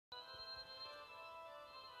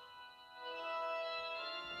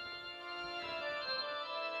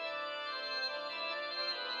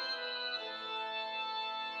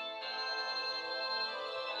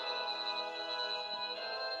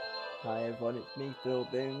Hi everyone, it's me Phil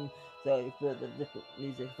Boone. Sorry for the different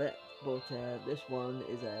music effects, but this one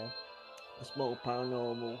is a small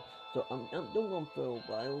paranormal. So I'm done one for a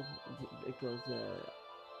while because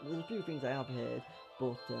there's a few things I have heard,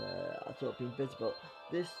 but I've sort of been busy. But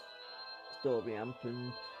this story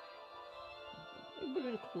happened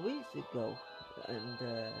a couple of weeks ago, and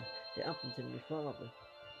it happened to my father.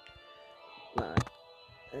 Right,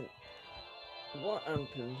 and what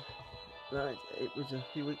happened? Right, it was a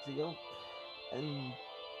few weeks ago, and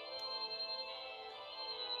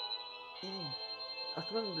he I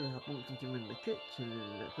can remember I bumped into him in the kitchen,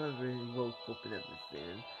 and I remember he woke up and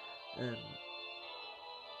everything, and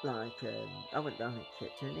I went down in the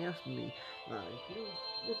kitchen and he asked me,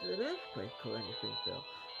 was there an earthquake or anything, Phil?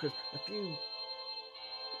 Because a few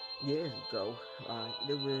years ago,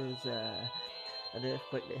 there was an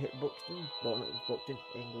earthquake that hit Buxton, well, not Buxton,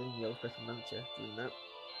 England, especially Manchester and that,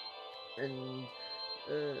 and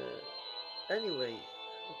anyway,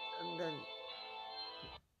 and then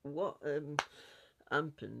what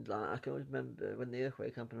happened, I can always remember when the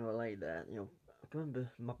earthquake happened, I lay there, I can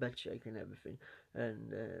remember my bed shaking and everything,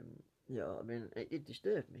 and, it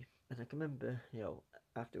disturbed me, and I can remember,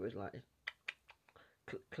 afterwards,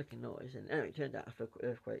 clicking noise, and anyway, it turned out after the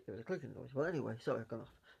earthquake, there was a clicking noise. Well, anyway, sorry, I've gone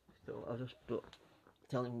off, so I'll just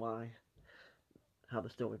telling how the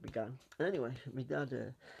story began. Anyway, my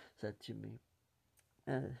dad said to me,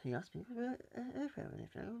 he asked me, earthquake or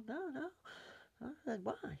anything? I go, no. I said,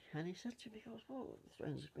 why? And he said to me, he goes, well, the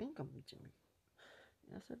strangest thing happened to me.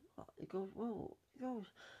 I said, what? He goes,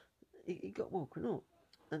 he got woken up,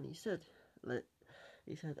 and he said,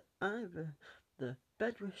 either the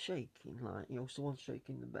bed was shaking, someone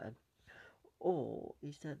shaking the bed, or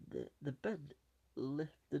he said the bed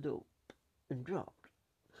lifted up and dropped,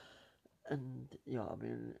 and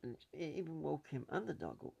and it even woke him and the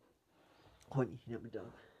dog up. Honey, my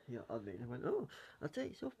dog. I went, oh, I'll tell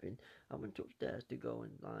you something. I went upstairs to go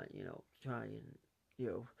and try and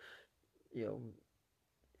you know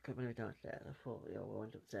coming downstairs, I thought, I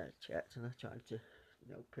went upstairs, checked, and I tried to,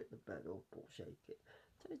 pick the bed up or shake it.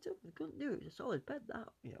 So I couldn't do it. It's a solid bed,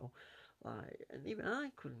 that, and even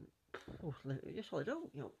I couldn't lift it. Just solid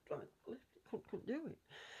out, try and lift it, couldn't do it.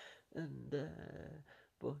 And,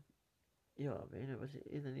 but, it was,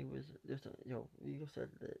 and then he was just, he just said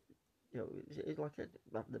that, it's like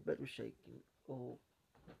the bed was shaking, or,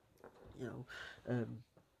 um,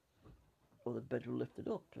 or the bed was lifted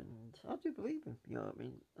up, and I do believe him.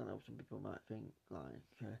 I know some people might think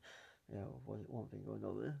was it one thing or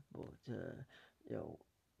another, but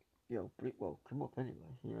but it woke him up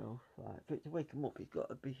anyway. For it to wake him up, it's got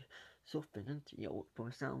to be something, and from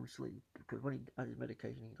a sound sleep, because when he had his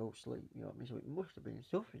medication, he goes to sleep. So it must have been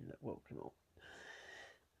something that woke him up.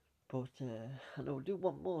 But and I'll do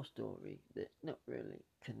one more story that's not really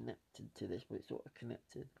connected to this, but it's sort of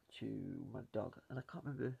connected to my dog, and I can't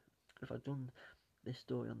remember if I've done this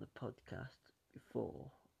story on the podcast before,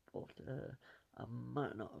 but I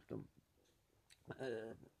might not have done.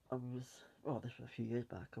 This was a few years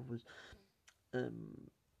back.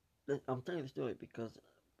 I'm telling the story because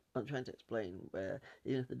I'm trying to explain where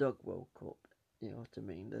even if the dog woke up, what I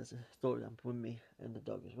mean. There's a story happened with me and the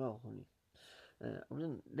dog as well, honey.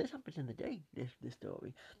 This happened in the day. This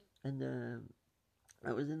story, and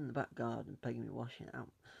I was in the back garden pegging me washing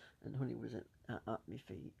out, and honey was at my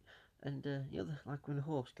feet, and like when a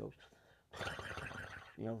horse goes,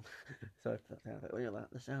 sorry for that sound, but like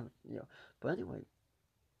the sound, But anyway,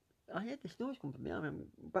 I heard this noise come from behind me.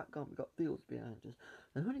 Back garden, we got fields behind us,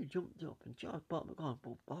 and honey jumped up and charged part of the garden,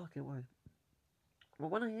 but barking away. Well,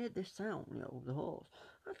 when I heard this sound, of the horse,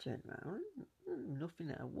 I turned around, nothing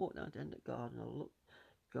there. I walked down to the end of the garden, I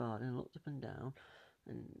looked up and down,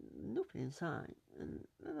 and nothing inside. And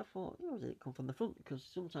then I thought, did it come from the front? Because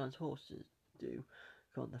sometimes horses do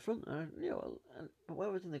come on the front. But when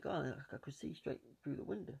I was in the garden, I could see straight through the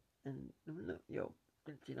window, and there was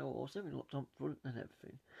didn't see no horse. Everything looked on front and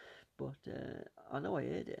everything. But I know I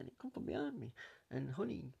heard it, and it come from behind me. And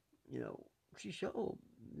honey, she shut up.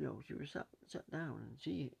 She was sat down, and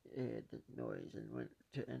she heard the noise and went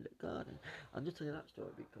to end the garden. I'm just telling you that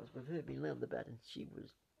story because with her being lay on the bed, and she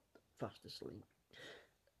was fast asleep.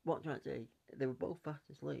 What I'm trying to say, they were both fast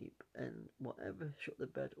asleep, and whatever shut the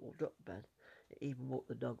bed or dropped the bed, it even woke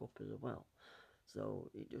the dog up as well. So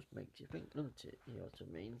it just makes you think, doesn't it? You know what I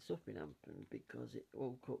mean? Something happened because it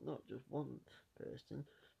woke up not just one person,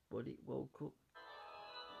 but it woke up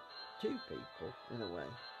two people in a way.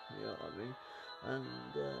 You know what I mean? And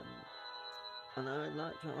I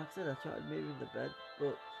like I said, I tried moving the bed,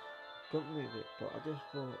 but couldn't move it. But I just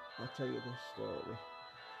thought I'll tell you this story.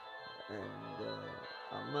 and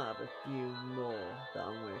I might have a few more that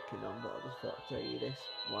I'm working on, but I just thought I'd tell you this.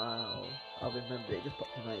 Wow, I remember it just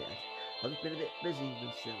popped in my head. I've just been a bit busy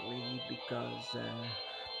recently because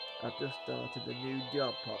I've just started a new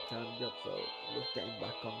job, part-time job, so I'm just getting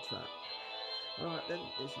back on track. Alright then,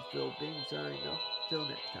 this is Phil Bean signing off. Till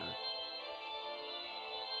next time.